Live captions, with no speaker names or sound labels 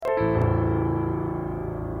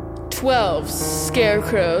12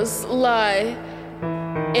 scarecrows lie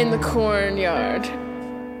in the cornyard.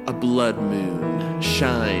 A blood moon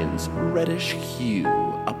shines reddish hue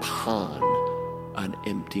upon an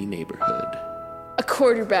empty neighborhood. A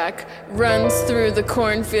quarterback runs through the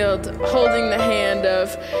cornfield holding the hand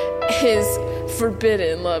of his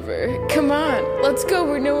forbidden lover. Come on, let's go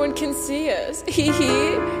where no one can see us. He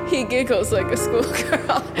giggles like a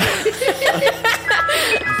schoolgirl.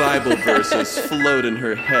 Bible verses float in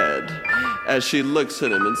her head as she looks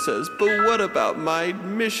at him and says, "But what about my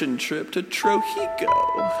mission trip to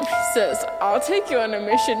Trujillo?" He says, I'll take you on a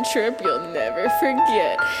mission trip you'll never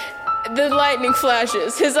forget. The lightning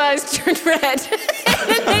flashes. His eyes turn red.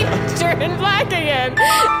 And they turn black again.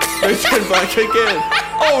 They turn black again.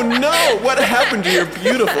 Oh no, what happened to your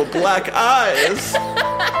beautiful black eyes?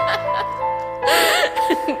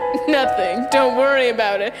 Nothing. Don't worry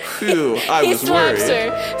about it. Phew, I was worried. He slaps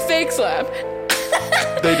worried. her. Fake slap.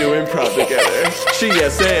 They do improv together. She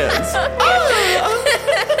yes ands.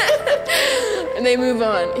 And they move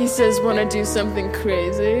on. He says, wanna do something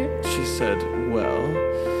crazy? She said, well,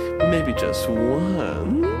 maybe just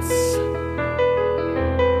once.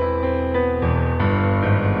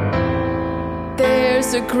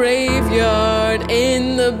 There's a graveyard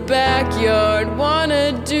in the backyard.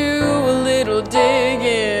 Wanna do a little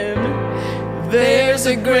digging. There's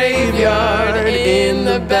a graveyard in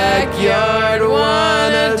the backyard.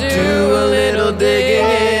 Wanna do a little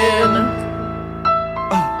digging.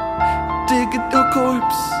 Dig a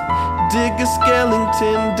corpse, dig a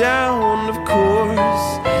skeleton down, of course.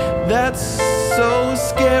 That's so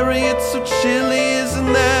scary, it's so chilly,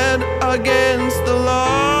 isn't that against the law?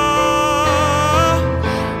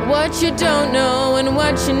 What you don't know and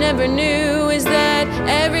what you never knew is that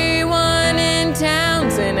everyone in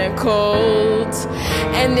town's in a cult.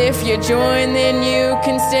 And if you join, then you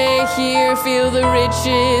can stay here, feel the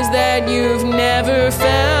riches that you've never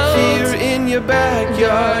felt. Here in your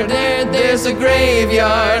backyard, there's a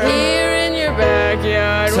graveyard. Here in your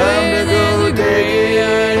backyard, Time where to there's go a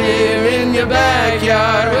graveyard. Here in your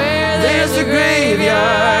backyard, where there's a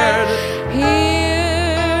graveyard.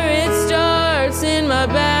 Here it starts in my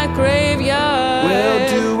back graveyard. well,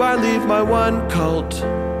 do I leave my one cult,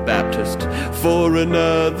 Baptist, for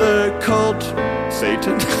another cult,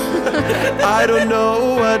 Satan? I don't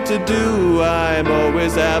know what to do. I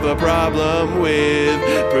always have a problem with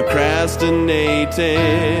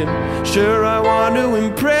procrastinating. Sure, I want to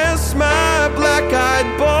impress my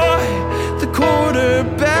black-eyed boy, the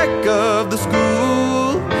quarterback of the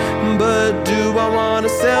school. But do I want to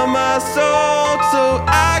sell my soul so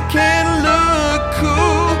I can look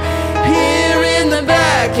cool? Here in the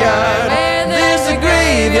backyard, there's a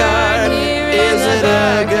graveyard. Is it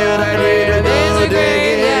a good idea to go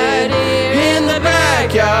digging? In the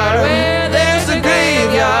backyard, where there's a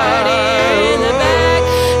graveyard. In the back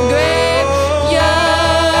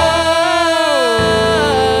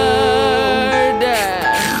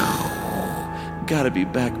graveyard. Gotta be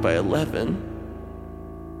back by 11.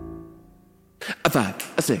 A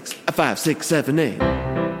 5, a 6, a 5, 6, 7, 8.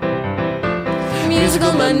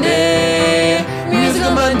 Musical Monday,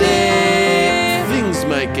 Musical Monday. Things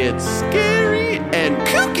might get scary and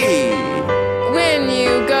kooky. When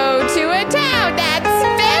you go to a town that's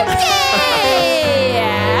spooky.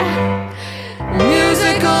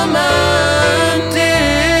 Musical Monday.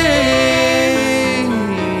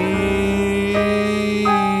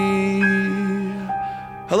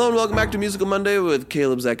 Hello and welcome back to Musical Monday with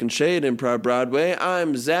Caleb, Zach, and Shay at Improv Broadway.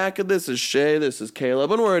 I'm Zach, this is Shay, this is Caleb,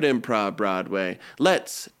 and we're at Improv Broadway.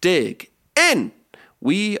 Let's dig in.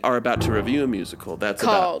 We are about to review a musical that's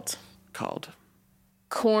Called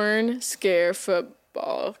Corn Scare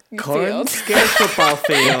Football Corn Field. Scare Football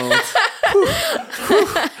Field.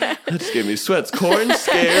 That just gave me sweats. Corn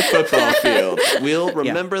Scare Football Field. We'll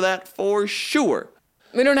remember that for sure.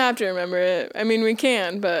 We don't have to remember it. I mean, we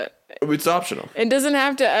can, but It's optional. it doesn't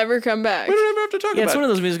have to ever come back. We don't ever have to talk Yeah, it's about one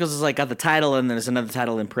it. of those musicals that's like got the title and then there's another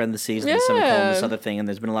title in parentheses and there's something called this other thing and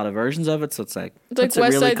there's been a lot of versions of it, so it's like, It's like what's it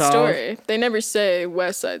West really Side called? Story. They never say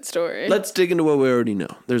West Side Story. Let's dig into what we already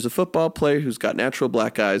know. There's a football player who's got natural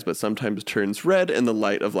black eyes, but sometimes turns red in the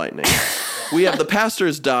light of lightning. We have the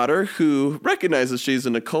pastor's daughter who recognizes she's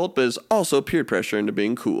in a cult, but is also peer pressure into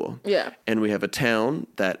being cool. Yeah. And we have a town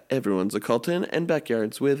that everyone's a cult in, and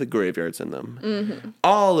backyards with graveyards in them. Mm-hmm.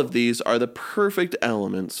 All of these are the perfect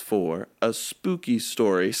elements for a spooky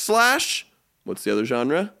story. Slash, what's the other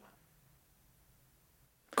genre?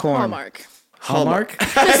 Corn. Hallmark. Hallmark?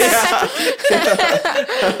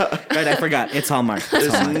 Right, I forgot. It's Hallmark. It's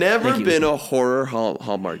There's Hallmark. never Thank you. been a horror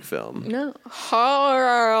Hallmark film. No.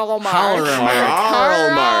 Hallmark. Hallmark.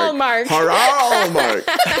 Hallmark. Hallmark. Hallmark.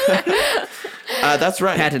 That's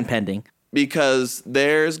right. Patent pending. Because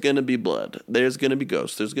there's going to be blood. There's going to be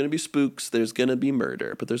ghosts. There's going to be spooks. There's going to be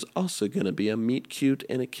murder. But there's also going to be a meet cute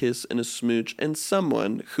and a kiss and a smooch and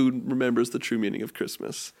someone who remembers the true meaning of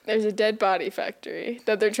Christmas. There's a dead body factory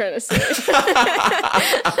that they're trying to save.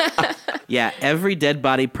 Yeah, every dead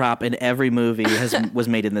body prop in every movie was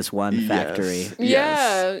made in this one factory. Yes.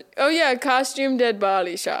 Yeah. Oh, yeah. Costume dead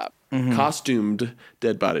body shop. Mm-hmm. Costumed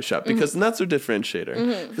dead body shop, because and that's their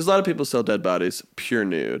differentiator. Because a lot of people sell dead bodies pure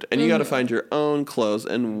nude, and you got to find your own clothes,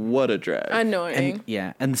 and what a drag. Annoying.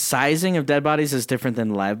 And the sizing of dead bodies is different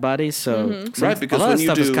than live bodies, so Right, because a lot when of you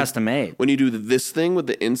stuff do is custom made. When you do this thing with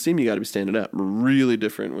the inseam, you got to be standing up. Really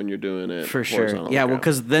different when you're doing it For sure. horizontal. Yeah, well,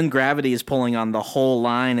 because then gravity is pulling on the whole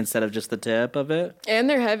line instead of just the tip of it. And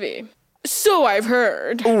they're heavy. So I've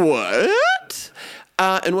heard. What?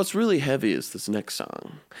 And what's really heavy is this next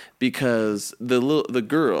song, because the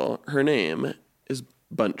girl, her name is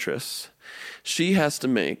Buntress. She has to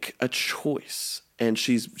make a choice, and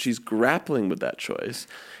she's grappling with that choice.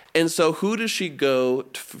 And so who does she go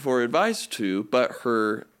for advice to but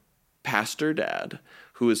her pastor dad,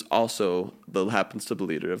 who is also happens to be the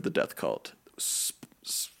leader of the death cult.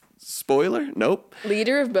 Spoiler? Nope.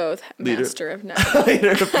 Leader of both, master of none.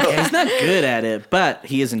 Leader of both. Yeah, he's not good at it, but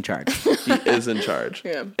he is in charge. He is in charge.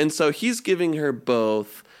 Yeah. And so he's giving her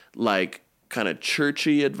both like kind of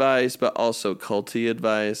churchy advice, but also culty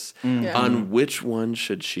advice on which one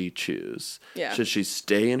should she choose. Yeah. Should she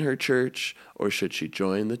stay in her church or should she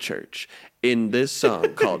join the church? In this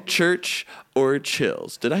song called Church or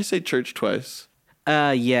Chills. Did I say church twice?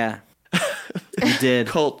 Yeah. You did.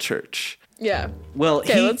 Cult church. Yeah. Well,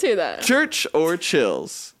 Okay, let's hear that. Church or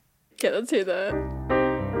chills? Okay, let's hear that.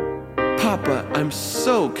 Papa, I'm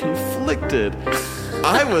so conflicted.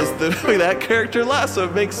 I was that character last, so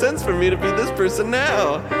it makes sense for me to be this person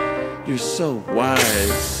now. You're so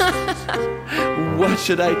wise. What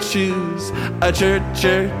should I choose? A church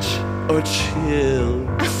or chills?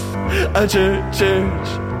 A church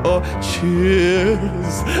or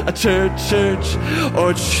chills? A church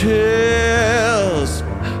or chills?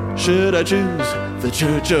 Should I choose the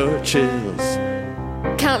church or chills?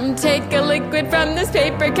 Come take a liquid from this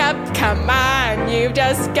paper cup. Come on, you've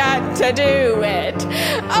just got to do it.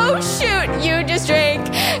 Oh shoot, you just drank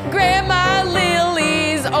Grandma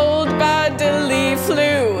Lily's old bodily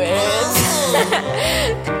fluids.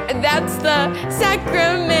 That's the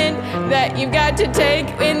sacrament that you've got to take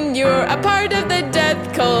when you're a part of the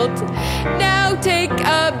death cult. Now take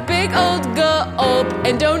a big old gulp,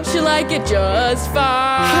 and don't you like it just fine?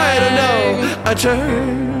 I don't know. A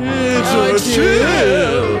church or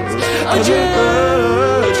chills? A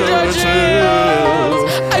church or chills?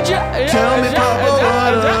 Tell me, Papa,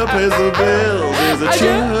 what pays the bills? Is a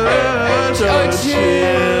church or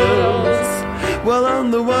chills? Well, on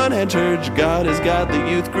the one hand, church, God has got the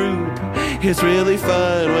youth group. It's really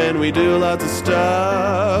fun when we do lots of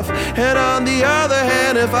stuff. And on the other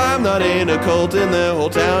hand, if I'm not in a cult and the whole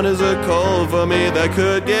town is a cult, for me that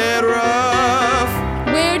could get rough.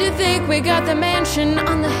 Where do you think we got the mansion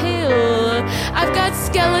on the hill? I've got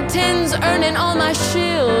skeletons earning all my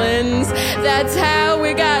shillings. That's how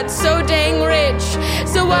we got so dang rich.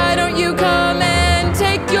 So why don't you come and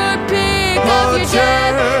take your pick of your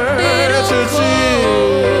dead little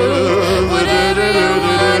clothes? Whatever you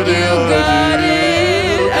want, you got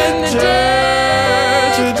it. And the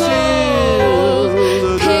dead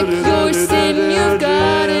clothes. Pick your sin, you've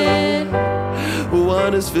got it.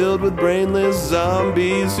 One is filled with brainless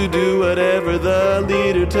zombies who do whatever the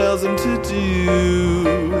leader tells them to do.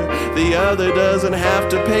 The other doesn't have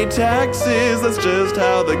to pay taxes. That's just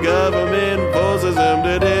how the government forces them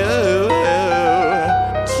to do.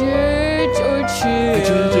 Church or chill.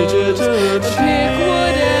 Pick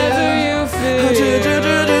whatever you feel. When you feel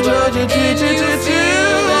that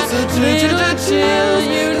little chill,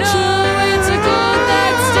 you know it's a good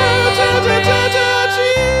that's staying.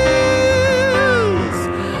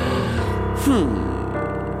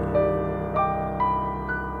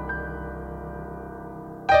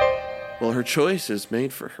 Well, her choice is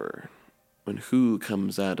made for her when who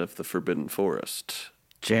comes out of the forbidden forest?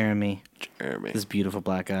 Jeremy. Jeremy, His beautiful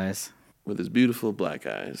black eyes. with his beautiful black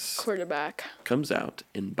eyes, Quarterback. comes out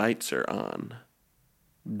and bites her on,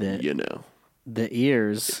 The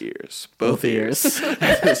ears. ears. Both ears.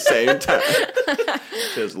 At the same time.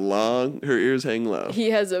 Just her ears hang low.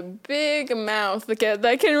 He has a big mouth that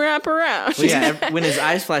can wrap around. Well, yeah, when his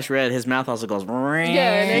eyes flash red, his mouth also goes. Yeah,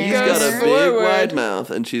 and it He's goes got a big forward. wide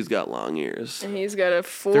mouth and she's got long ears. And he's got a They're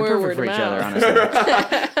forward perfect for each mouth. other,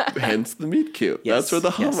 honestly. Hence the meet cute. Yes, That's where the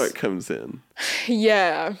yes. Hallmark comes in.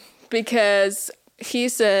 Yeah, because he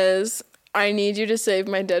says, I need you to save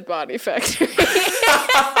my dead body factory. Kind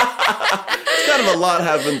of a lot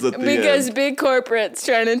happens at the Because end. big corporates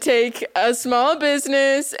trying to take a small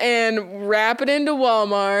business and wrap it into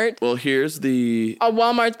Walmart. Well, here's the...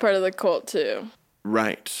 Walmart's part of the cult, too.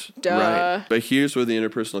 Right. Duh. Right. But here's where the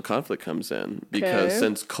interpersonal conflict comes in. Because Okay.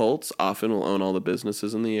 since cults often will own all the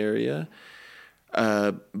businesses in the area,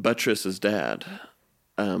 Buttress's dad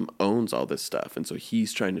owns all this stuff. And so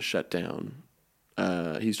he's trying to shut down...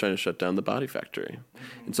 the body factory.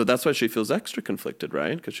 And so that's why she feels extra conflicted,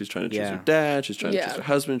 right? Because she's trying to choose her dad, she's trying to choose her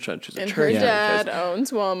husband, trying to choose a And church. her dad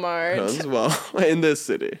owns Walmart. Owns well in this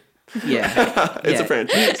city. Yeah. It's a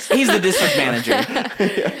franchise. He's the district manager.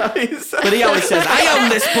 But he always says, I own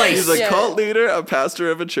this place. He's a cult leader, a pastor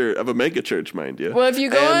of a church, of a mega church, mind you. Well, if you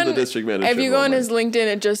go and on, the district manager if you of go on Walmart. his LinkedIn,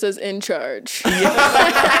 it just says in charge.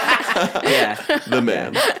 Yeah. The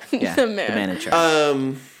man. Yeah. The The man. man in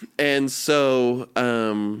charge. And so,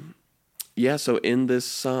 so in this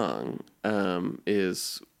song,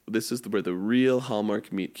 this is where the real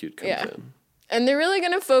Hallmark meet cute comes Yeah. in. And they're really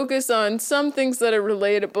going to focus on some things that are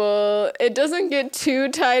relatable. It doesn't get too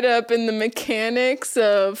tied up in the mechanics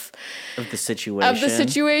of the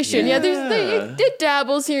situation. Yeah, it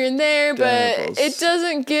dabbles here and there, Dabbles. but it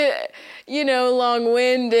doesn't get,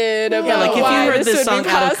 long-winded about Yeah, like if why you heard this would song be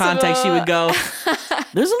out of context, you would possible. go,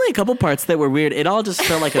 there's only a couple parts that were weird. It all just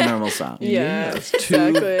felt like a normal song. Yeah, Two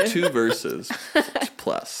exactly. verses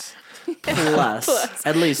plus. Plus.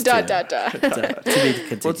 At least Dot, two. dot, dot. To be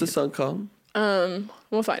continued. What's the song called?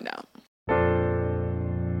 We'll find out.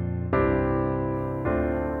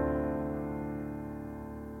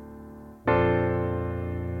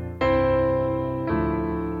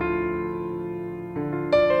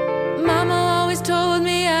 Mama always told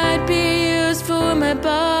me I'd be used for my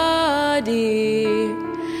body.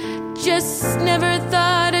 Just never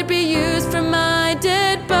thought I'd be used for my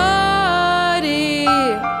dead body.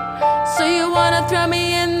 So you wanna throw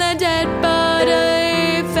me in the dead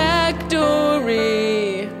body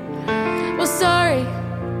factory? Well, sorry,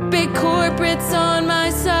 big corporate's on my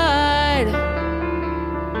side,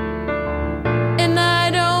 and I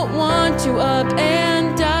don't want you up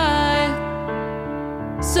and die.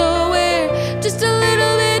 So we're just a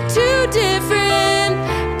little bit too different.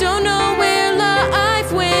 Don't know where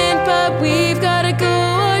life went, but we've gotta go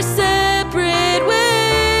our separate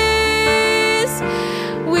ways.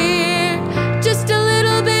 We're just a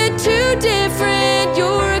little bit too different.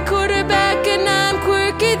 You're a quarterback and I'm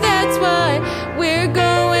quirky, that's why we're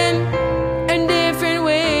going in different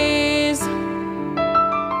ways.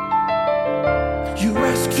 You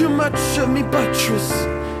ask too much of me, Buttress.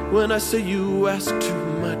 When I say you ask too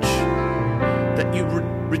much, that you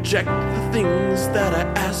reject the things that I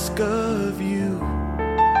ask of you.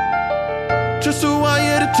 Just want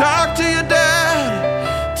you to talk to your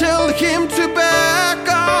dad, tell him to back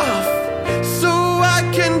off, so I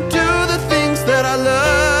can do the things that I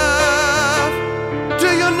love. Do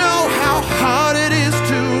you know how hard it is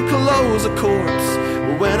to close a corpse?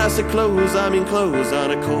 When I say close, I mean close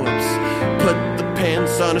on a corpse. Put the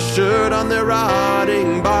pants on a shirt on their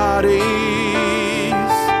rotting bodies.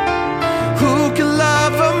 Who can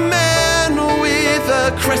love a man with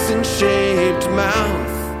a crescent-shaped mouth?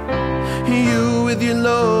 You with your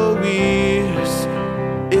low ears,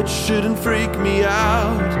 it shouldn't freak me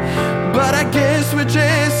out. But I guess we're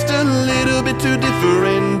just a little bit too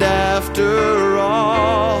different after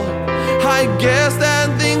all. I guess that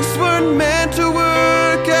things weren't meant to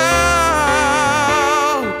work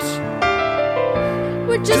out.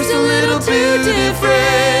 We're just a little too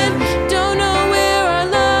different. Don't know where our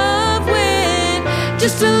love went.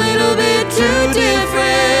 Just a little bit too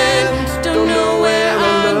different. Don't know where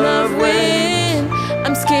our love went.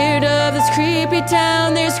 I'm scared of this creepy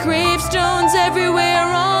town. There's gravestones everywhere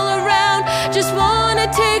all around. Just wanna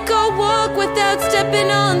take a walk without stepping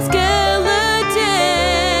on skeletons.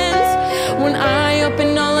 When I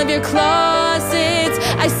open all of your closets,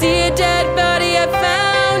 I see a dead body, I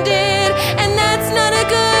found it. And that's not a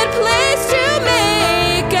good place to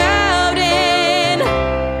make out in.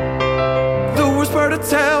 The worst part of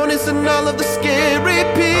town isn't all of the scary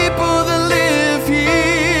people that live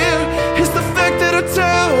here. It's the fact that our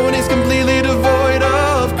town is completely devoid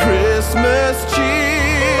of Christmas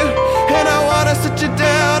cheer. And I wanna sit you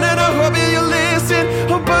down and I hope you listen.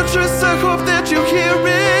 Oh, Buttress, I hope that you hear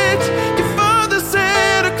it. Your father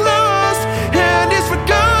Santa Claus, and he's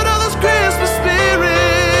forgot all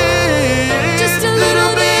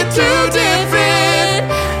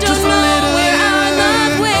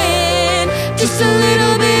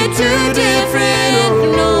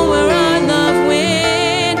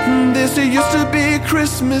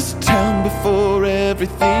Christmas town before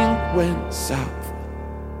everything went south.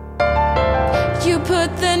 You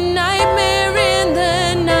put the nightmare in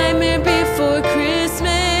the nightmare before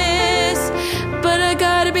Christmas. But I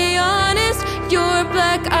gotta be honest, your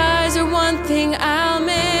black eyes are one thing I'll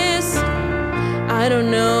miss. I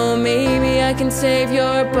don't know, maybe I can save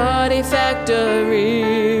your body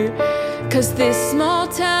factory. 'Cause this small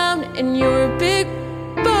town and your big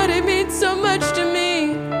body means so much to me.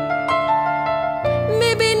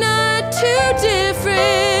 Maybe not too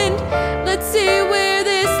different. Let's see where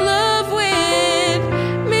this love went.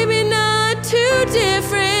 Maybe not too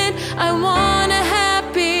different. I want a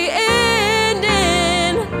happy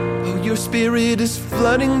ending. Oh, your spirit is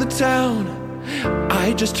flooding the town.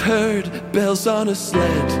 I just heard bells on a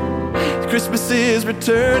sled. Christmas is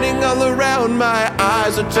returning all around. My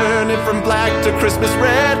eyes are turning from black to Christmas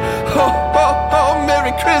red. Ho, ho, ho,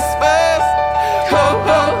 Merry Christmas. Ho,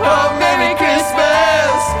 ho, ho, Merry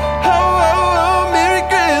Christmas. Ho, ho, ho, Merry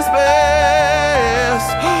Christmas.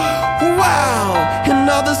 Wow, and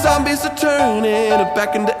all the zombies are turning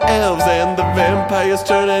back into elves, and the vampires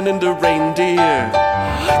turning into reindeer.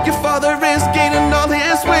 Your father is gaining all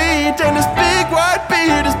his weight, and his big white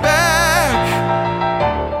beard is back.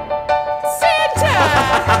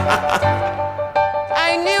 I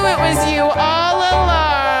knew it was you all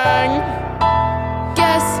along.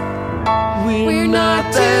 Guess we're not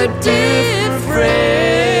too different.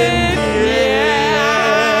 Yeah.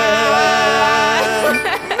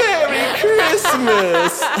 Merry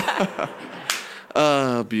Christmas.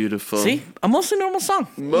 Beautiful. See, a mostly normal song.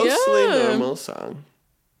 Mostly Yeah. normal song.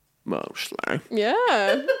 Mostly.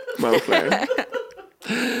 Yeah. Mostly.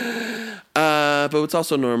 But what's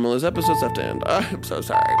also normal is episodes have to end. I'm so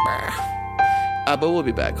sorry. But we'll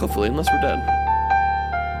be back, hopefully, unless we're dead.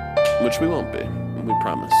 Which we won't be. We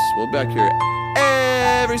promise. We'll be back here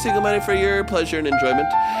every single Monday for your pleasure and enjoyment.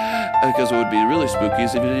 Because it would be really spooky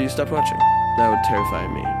if you stopped watching. That would terrify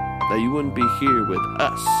me. That you wouldn't be here with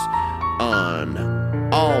us on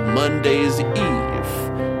All Mondays Eve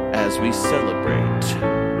as we celebrate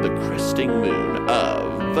the cresting moon of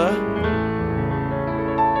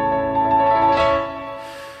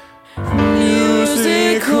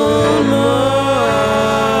Musical Monday.